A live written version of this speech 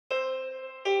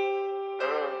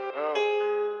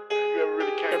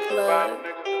bottom,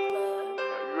 nigga.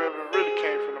 You ever really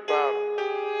came from the bottom?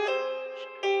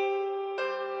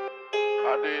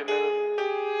 I did, nigga.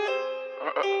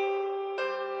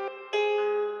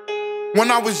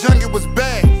 When I was young, it was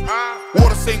bad.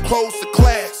 Water same clothes to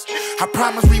class. I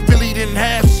promise we really didn't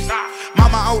have shit.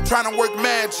 Mama out trying to work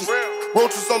magic.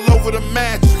 Roaches all over the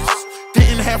mattress.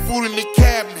 Didn't have food in the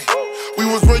cabinet. We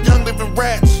was real young, living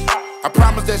ratchet. I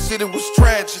promise that shit, it was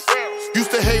tragic.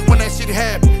 Used to hate when that shit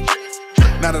happened.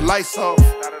 Now the lights off.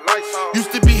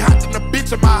 Used to be hot in the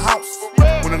bitch in my house.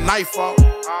 When the knife off.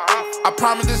 I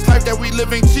promise this life that we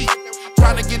live ain't cheap.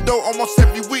 Trying to get dough almost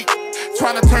every week.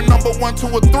 Trying to turn number 1 to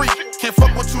a 3. Can't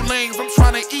fuck with you lanes, I'm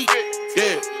trying to eat.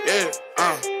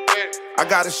 I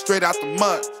got it straight out the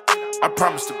mud. I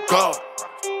promise to God.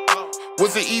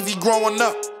 Wasn't easy growing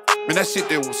up. Man, that shit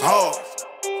there was hard.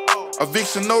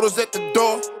 Eviction notice at the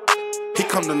door. Here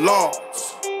come the laws.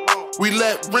 We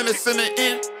let renters in the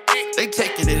inn. They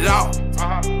taking it out.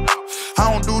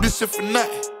 I don't do this shit for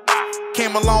nothing.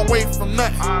 Came a long way from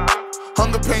nothing.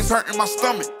 Hunger pains hurting my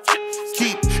stomach.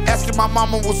 Keep asking my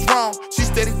mama what's wrong. She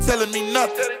steady telling me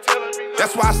nothing.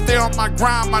 That's why I stay on my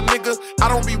grind, my nigga. I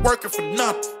don't be working for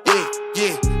nothing.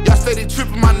 Yeah. Y'all steady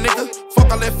tripping, my nigga.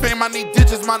 Fuck all that fame, I need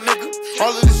digits, my nigga.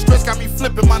 All of this stress got me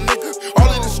flipping, my nigga. All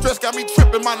of this stress got me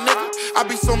tripping, my nigga. I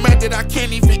be so mad that I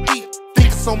can't even eat.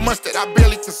 Thinking so much that I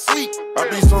barely can sleep. I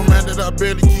be so mad that I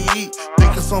barely can eat.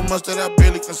 Thinking so much that I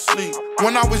barely can sleep.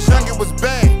 When I was young, it was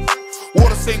bad.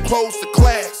 Water same clothes to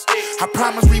class. I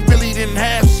promise we really didn't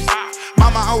have shit.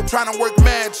 Mama out trying to work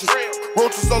magic.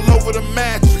 Roaches all over the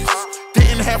mattress.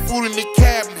 Didn't have food in the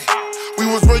cabinet. We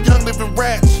was real young, living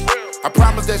ratchet. I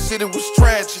promise that shit, it was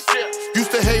tragic.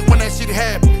 Used to hate when that shit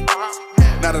happened.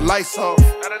 Now the lights off.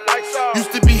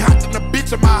 Used to be hot in the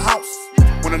bitch in my house.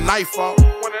 When the knife off.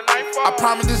 I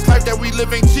promise this life that we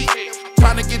live ain't cheap.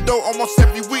 Trying to get dough almost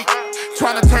every week.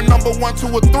 Trying to turn number 1 to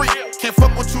a 3. Can't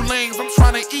fuck with you lanes, I'm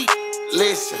trying to eat.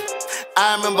 Listen,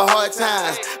 I remember hard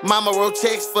times. Mama wrote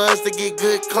checks for us to get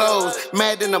good clothes.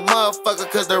 Mad than a motherfucker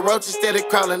cause the roaches steady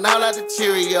crawling all out the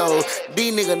Cheerios.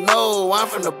 These niggas know I'm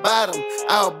from the bottom.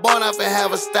 I was born off and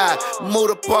have a style.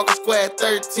 Moved to Parker Square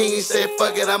 13. Said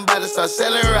fuck it, I'm about to start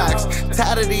selling rocks.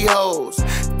 Tired of these hoes.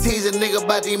 Tease a nigga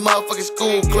about these motherfucking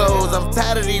school clothes. I'm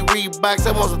tired of these Reeboks.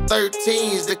 I want some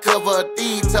 13s to cover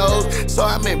these toes. So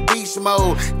I'm in beast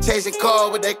mode. Chasing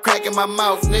cars with that crack in my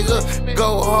mouth, nigga.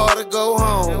 Go hard or go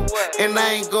home. And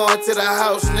I ain't going to the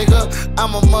house, nigga.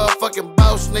 I'm a motherfucking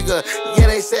boss, nigga. Yeah,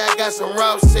 they say I got some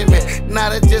routes in me. Now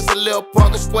that's just a little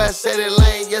Parker Square city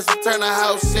lane. Yes, I turn a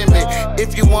house in me.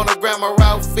 If you wanna grab my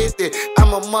Route 50,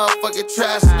 I'm a motherfucking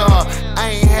trash star. I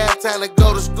ain't had time to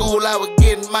go to school. I was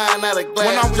getting mine out of glass.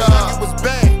 When I was young, it was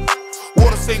bad.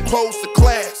 Water same clothes to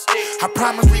class. I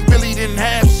promise we really didn't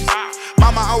have shit.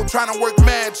 Mama out trying to work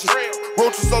magic.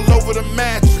 Roaches all over the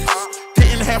mattress.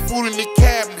 Didn't have food in the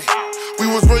cabinet. We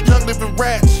was real young, living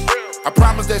ratchet. I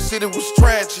promise that shit, it was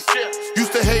tragic.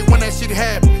 Used to hate when that shit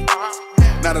happened.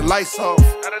 Now the lights off.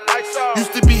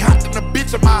 Used to be hot in the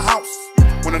bitch in my house.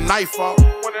 When the knife off.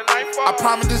 I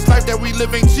promise this life that we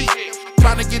live ain't cheap.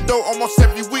 Trying to get dough almost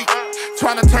every week.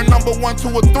 Trying to turn number 1 to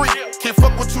a 3. Can't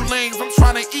fuck with you lanes, I'm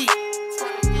trying to eat.